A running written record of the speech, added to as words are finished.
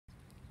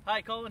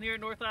Hi, Colin here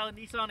at North Island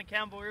Nissan in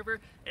Campbell River,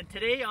 and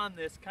today on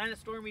this kind of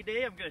stormy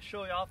day I'm going to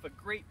show you off a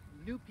great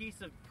new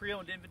piece of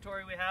pre-owned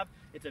inventory we have.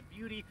 It's a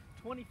beauty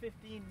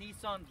 2015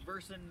 Nissan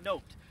Versa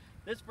Note.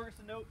 This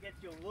Versa Note gets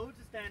you loads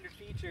of standard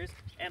features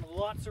and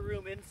lots of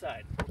room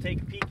inside. We'll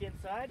take a peek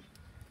inside.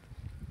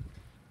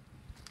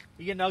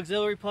 You get an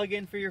auxiliary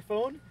plug-in for your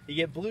phone. You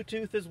get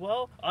Bluetooth as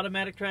well,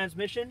 automatic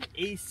transmission,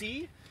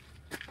 AC,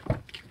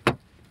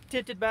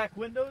 tinted back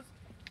windows.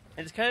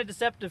 And it's kind of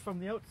deceptive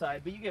from the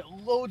outside, but you get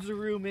loads of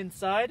room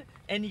inside,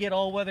 and you get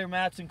all-weather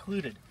mats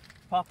included.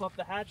 Pop up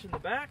the hatch in the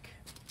back,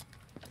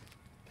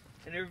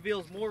 and it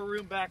reveals more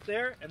room back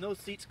there, and those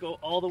seats go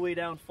all the way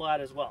down flat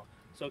as well.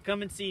 So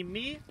come and see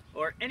me,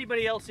 or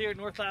anybody else here at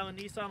North Island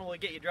Nissan, and we'll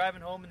get you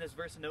driving home in this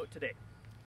Versa Note today.